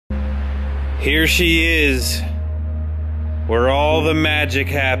Here she is, where all the magic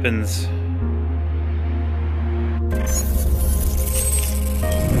happens.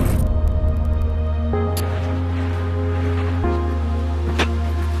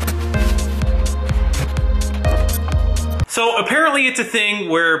 So apparently it's a thing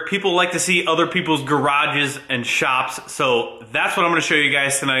where people like to see other people's garages and shops. So that's what I'm gonna show you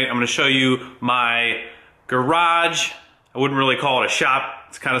guys tonight. I'm gonna show you my garage. I wouldn't really call it a shop,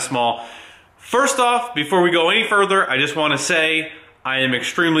 it's kind of small. First off, before we go any further, I just wanna say I am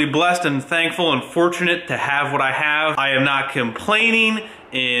extremely blessed and thankful and fortunate to have what I have. I am not complaining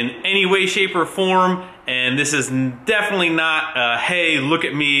in any way, shape, or form, and this is definitely not, hey, look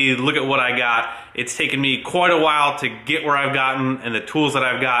at me, look at what I got. It's taken me quite a while to get where I've gotten and the tools that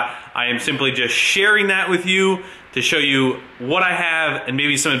I've got. I am simply just sharing that with you to show you what I have and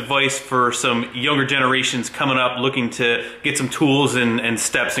maybe some advice for some younger generations coming up looking to get some tools and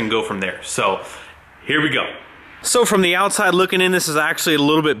steps and go from there. So here we go. So from the outside looking in, this is actually a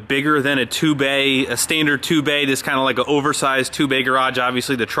little bit bigger than a 2-bay, a standard 2-bay. This kind of like an oversized 2-bay garage.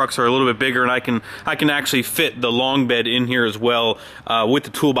 Obviously the trucks are a little bit bigger, and I can actually fit the long bed in here as well. With the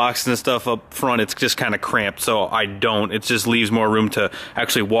toolbox and stuff up front, it's just kind of cramped, so I don't. It just leaves more room to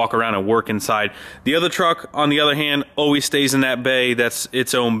actually walk around and work inside. The other truck, on the other hand, always stays in that bay. That's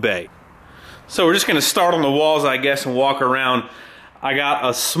its own bay. So we're just gonna start on the walls, I guess, and walk around. I got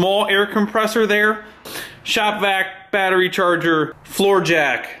a small air compressor there, shop vac, battery charger, floor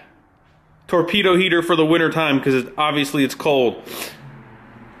jack, torpedo heater for the winter time because obviously it's cold,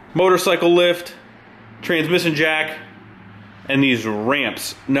 motorcycle lift, transmission jack, and these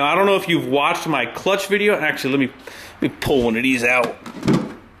ramps. Now I don't know if you've watched my clutch video. Actually, let me pull one of these out.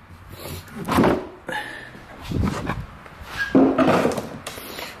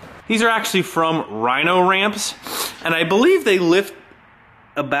 These are actually from Rhino ramps, and I believe they lift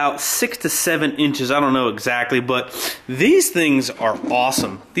about 6 to 7 inches. I don't know exactly, but these things are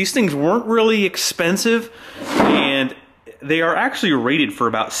awesome. These things weren't really expensive, and they are actually rated for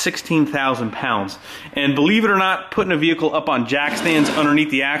about 16,000 pounds. And believe it or not, putting a vehicle up on jack stands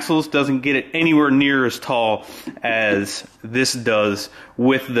underneath the axles doesn't get it anywhere near as tall as this does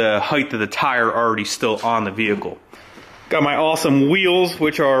with the height of the tire already still on the vehicle. Got my awesome wheels,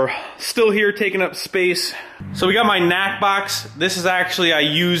 which are still here taking up space. So we got my knack box. This is actually I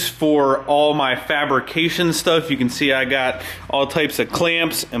use for all my fabrication stuff. You can see I got all types of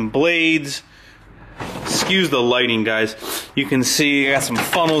clamps and blades. Excuse the lighting, guys. You can see I got some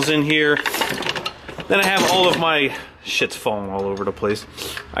funnels in here. Then I have all of my, shit's falling all over the place.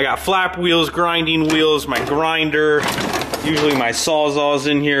 I got flap wheels, grinding wheels, my grinder, usually my sawzalls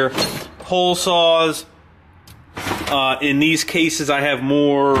in here, hole saws. In these cases, I have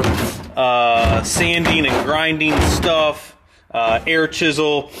more sanding and grinding stuff, air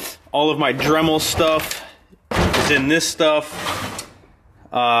chisel. All of my Dremel stuff is in this stuff.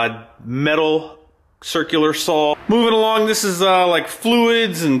 Metal circular saw. Moving along, this is like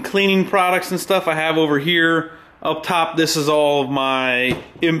fluids and cleaning products and stuff I have over here. Up top, this is all of my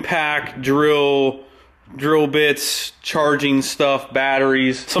impact drill bits, charging stuff,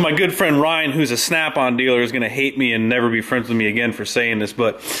 batteries. So my good friend Ryan, who's a Snap-on dealer, is gonna hate me and never be friends with me again for saying this,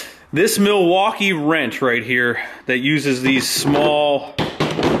 but this Milwaukee wrench right here that uses these small,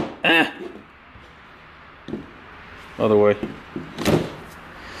 other way.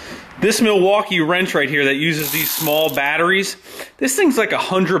 This Milwaukee wrench right here that uses these small batteries, this thing's like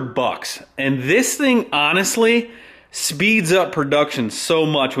 $100, and this thing honestly speeds up production so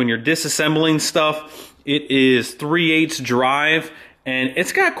much when you're disassembling stuff. It is 3/8 drive, and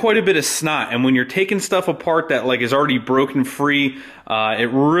it's got quite a bit of snot, and when you're taking stuff apart that like is already broken free, it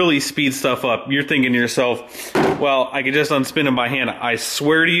really speeds stuff up. You're thinking to yourself, well, I could just unspin it by hand. I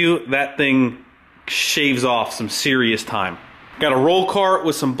swear to you, that thing shaves off some serious time. Got a roll cart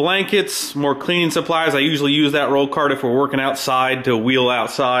with some blankets, more cleaning supplies. I usually use that roll cart if we're working outside to wheel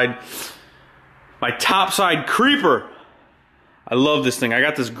outside. My topside creeper. I love this thing. I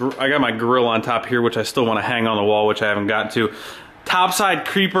got my grill on top here, which I still want to hang on the wall, which I haven't gotten to. Topside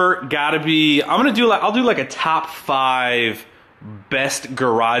creeper, gotta be, I'll do like a top 5 best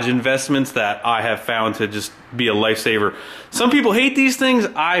garage investments that I have found to just be a lifesaver. Some people hate these things.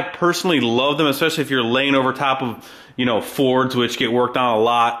 I personally love them, especially if you're laying over top of, you know, Fords, which get worked on a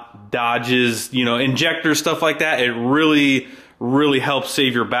lot, Dodges, you know, injectors, stuff like that. It really, really helps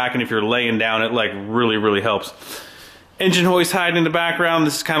save your back, and if you're laying down, it like really, really helps. Engine hoist hiding in the background.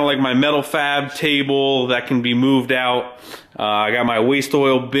 This is kind of like my metal fab table that can be moved out. I got my waste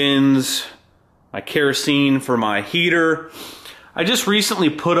oil bins, my kerosene for my heater. I just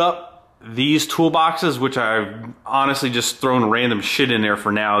recently put up these toolboxes, which I've honestly just thrown random shit in there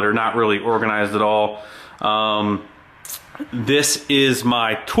for now. They're not really organized at all. This is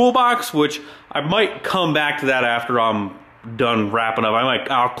my toolbox, which I might come back to that after I'm done wrapping up.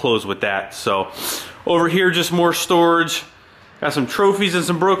 I'll close with that. So over here, just more storage. Got some trophies and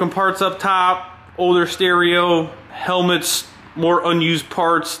some broken parts up top. Older stereo, helmets, more unused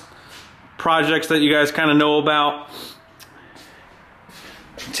parts, projects that you guys kind of know about.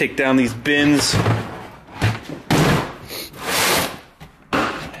 Take down these bins.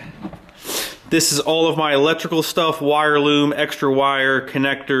 This is all of my electrical stuff, wire loom, extra wire,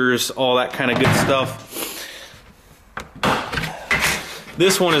 connectors, all that kind of good stuff.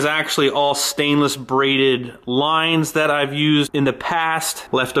 This one is actually all stainless braided lines that I've used in the past,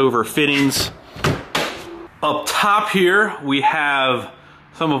 leftover fittings. Up top here, we have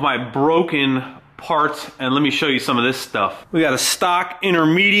some of my broken parts, and let me show you some of this stuff. We got a stock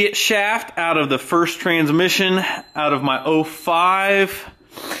intermediate shaft out of the first transmission, out of my 05.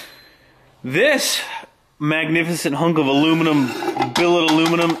 This magnificent hunk of aluminum, billet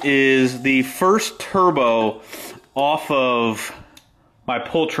aluminum, is the first turbo off of my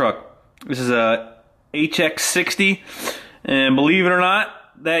pull truck. This is a HX60, and believe it or not,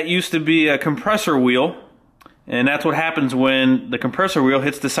 that used to be a compressor wheel. And that's what happens when the compressor wheel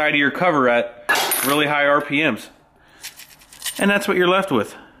hits the side of your cover at really high RPMs. And that's what you're left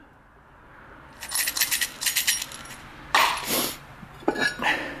with.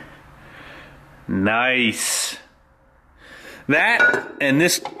 Nice. That and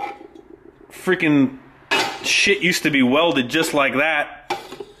this freaking shit used to be welded just like that.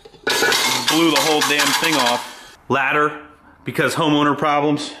 Blew the whole damn thing off. Ladder, because homeowner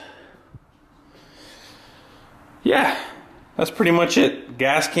problems. Yeah, that's pretty much it.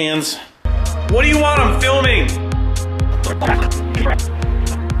 Gas cans. What do you want? I'm filming.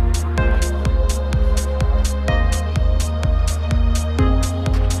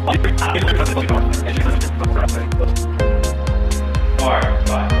 Alright,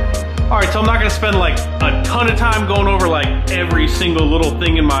 bye. Alright, so I'm not gonna spend like a ton of time going over like every single little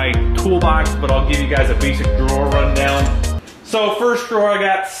thing in my toolbox, but I'll give you guys a basic drawer rundown. So first drawer, I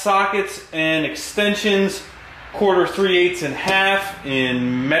got sockets and extensions. 1/4, 3/8, and half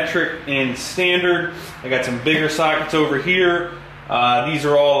in metric and standard. I got some bigger sockets over here. These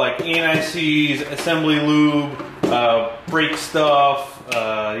are all like anti-seize, assembly lube, brake stuff,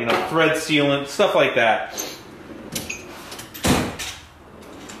 you know, thread sealant, stuff like that.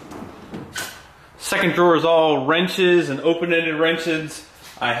 Second drawer is all wrenches and open-ended wrenches.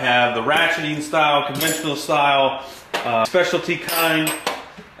 I have the ratcheting style, conventional style, specialty kind,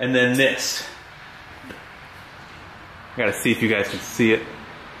 and then this. I gotta see if you guys can see it.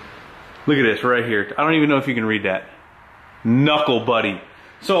 Look at this right here. I don't even know if you can read that. Knuckle Buddy.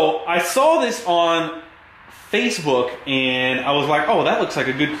 So I saw this on Facebook and I was like, oh, that looks like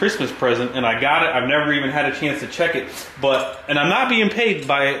a good Christmas present, and I got it. I've never even had a chance to check it, and I'm not being paid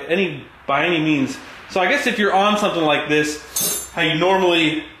by any means. So I guess if you're on something like this, how you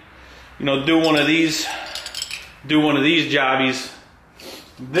normally, you know, do one of these jobbies,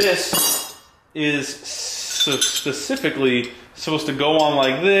 this is specifically supposed to go on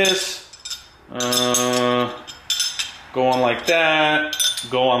like this, go on like that,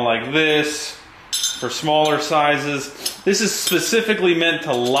 go on like this for smaller sizes. This is specifically meant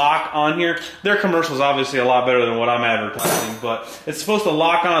to lock on here. Their commercial is obviously a lot better than what I'm advertising, but it's supposed to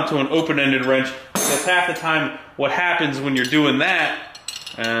lock onto an open-ended wrench. That's half the time what happens when you're doing that.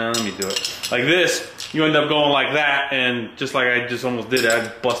 Let me do it. Like this, you end up going like that, and just like I just almost did, I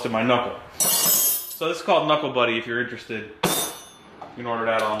busted my knuckle. So this is called Knuckle Buddy if you're interested. You can order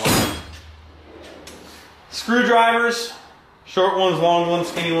that online. Screwdrivers, short ones, long ones,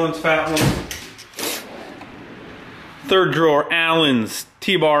 skinny ones, fat ones. Third drawer, Allens,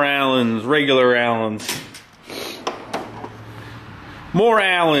 T-bar Allens, regular Allens. More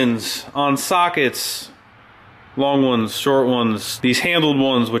Allens on sockets, long ones, short ones, these handled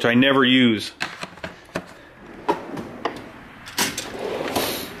ones which I never use.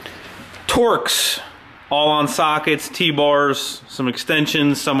 Torx, all on sockets, T-bars, some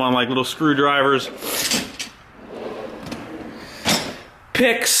extensions, some on like little screwdrivers.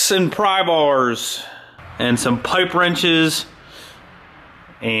 Picks and pry bars, and some pipe wrenches,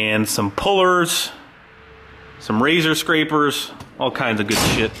 and some pullers, some razor scrapers, all kinds of good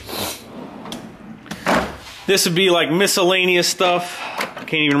shit. This would be like miscellaneous stuff. I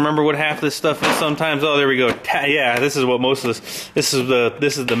can't even remember what half this stuff is sometimes. Oh, there we go. Yeah, this is what most of this is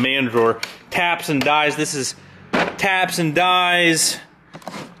the man drawer. Taps and dies. This is taps and dies.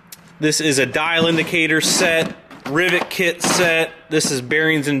 This is a dial indicator set rivet kit set. This is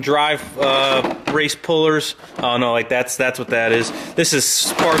bearings and drive race pullers. Oh no, like that's what that is. This is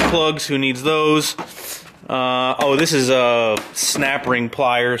spark plugs. Who needs those? Oh, this is snap ring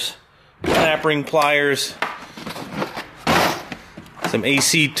pliers. Snap ring pliers. Some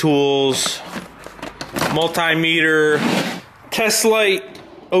AC tools. Multimeter. Test light.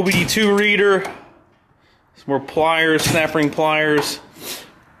 OBD2 reader. Some more pliers. Snap ring pliers.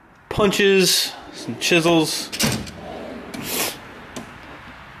 Punches. Some chisels.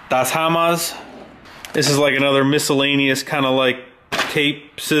 Das Hammers. This is like another miscellaneous kind of like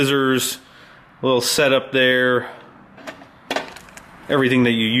tape, scissors, a little setup there. Everything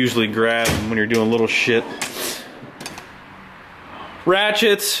that you usually grab when you're doing little shit.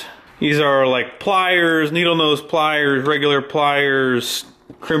 Ratchets. These are like pliers, needle nose pliers, regular pliers,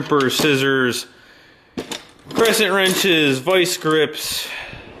 crimpers, scissors, crescent wrenches, vice grips,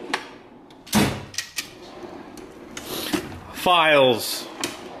 files.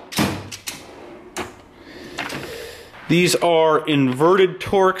 These are inverted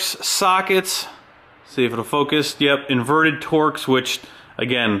Torx sockets. See if it'll focus. Yep, inverted Torx, which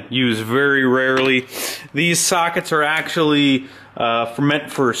again, use very rarely. These sockets are actually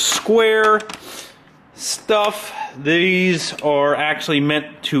meant for square stuff. These are actually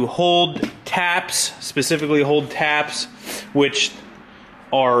meant to hold taps, specifically hold taps, which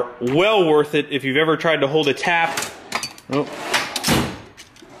are well worth it if you've ever tried to hold a tap. Oh.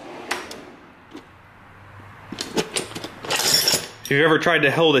 If you've ever tried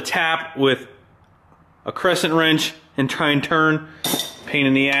to hold a tap with a crescent wrench and try and turn, pain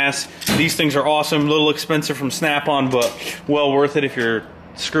in the ass. These things are awesome, a little expensive from Snap-on, but well worth it if you're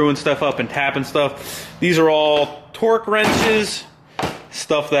screwing stuff up and tapping stuff. These are all torque wrenches,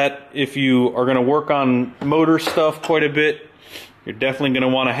 stuff that if you are gonna work on motor stuff quite a bit, you're definitely gonna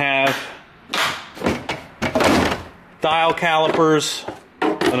wanna have. Dial calipers,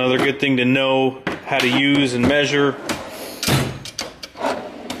 another good thing to know how to use and measure.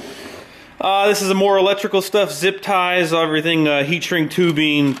 This is a more electrical stuff, zip ties, everything, heat shrink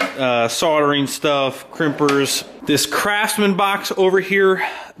tubing, soldering stuff, crimpers. This Craftsman box over here,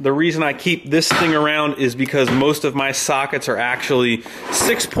 the reason I keep this thing around is because most of my sockets are actually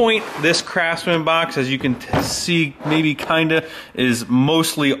 6-point. This Craftsman box, as you can see, maybe kinda, is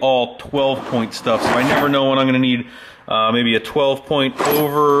mostly all 12-point stuff. So I never know when I'm gonna need maybe a 12-point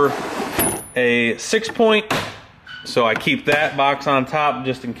over a 6-point. So I keep that box on top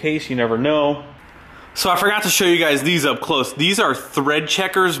just in case, you never know. So I forgot to show you guys these up close. These are thread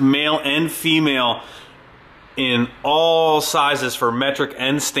checkers, male and female, in all sizes for metric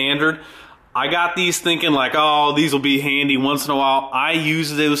and standard. I got these thinking like, oh, these will be handy once in a while. I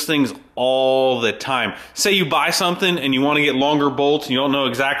use those things all the time. Say you buy something and you want to get longer bolts and you don't know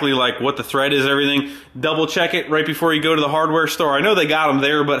exactly like what the thread is, everything, double check it right before you go to the hardware store. I know they got them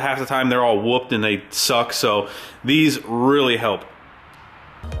there, but half the time they're all whooped and they suck, so these really help.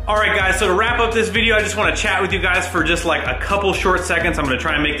 Alright guys, so to wrap up this video, I just want to chat with you guys for just like a couple short seconds. I'm going to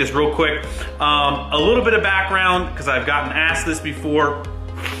try and make this real quick. A little bit of background, because I've gotten asked this before.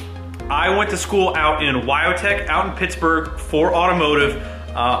 I went to school out in Wyotech, out in Pittsburgh, for automotive.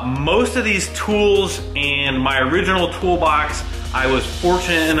 Most of these tools and my original toolbox, I was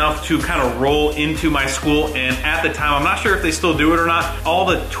fortunate enough to kind of roll into my school, and at the time, I'm not sure if they still do it or not, all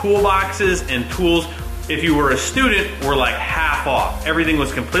the toolboxes and tools, if you were a student, were like half off. Everything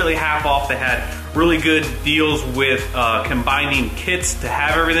was completely half off. They had really good deals with combining kits to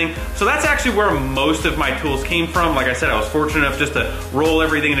have everything. So that's actually where most of my tools came from. Like I said, I was fortunate enough just to roll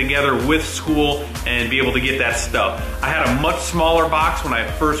everything together with school and be able to get that stuff. I had a much smaller box when I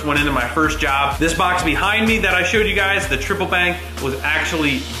first went into my first job. This box behind me that I showed you guys, the triple bang, was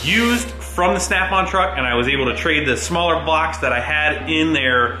actually used from the Snap-on truck, and I was able to trade the smaller box that I had in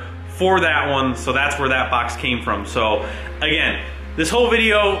there for that one, so that's where that box came from. So again, this whole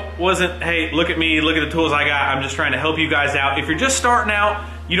video wasn't, hey, look at me, look at the tools I got. I'm just trying to help you guys out. If you're just starting out,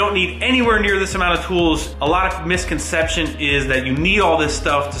 you don't need anywhere near this amount of tools. A lot of misconception is that you need all this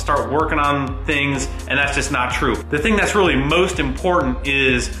stuff to start working on things, and that's just not true. The thing that's really most important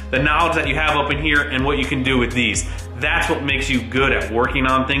is the knowledge that you have up in here and what you can do with these. That's what makes you good at working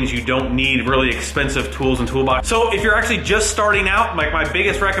on things. You don't need really expensive tools and toolbox. So if you're actually just starting out, like my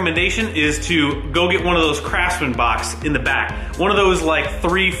biggest recommendation is to go get one of those Craftsman box in the back. One of those like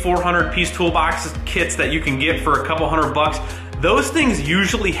 300-400 piece toolbox kits that you can get for a couple $100. Those things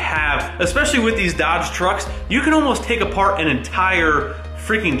usually have, especially with these Dodge trucks, you can almost take apart an entire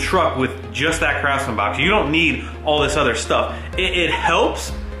freaking truck with just that Craftsman box. You don't need all this other stuff. It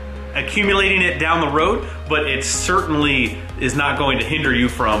helps accumulating it down the road, but it certainly is not going to hinder you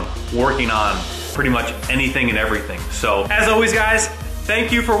from working on pretty much anything and everything. So as always guys,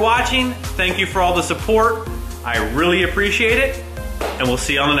 thank you for watching. Thank you for all the support. I really appreciate it, and we'll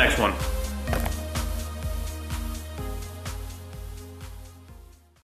see you on the next one.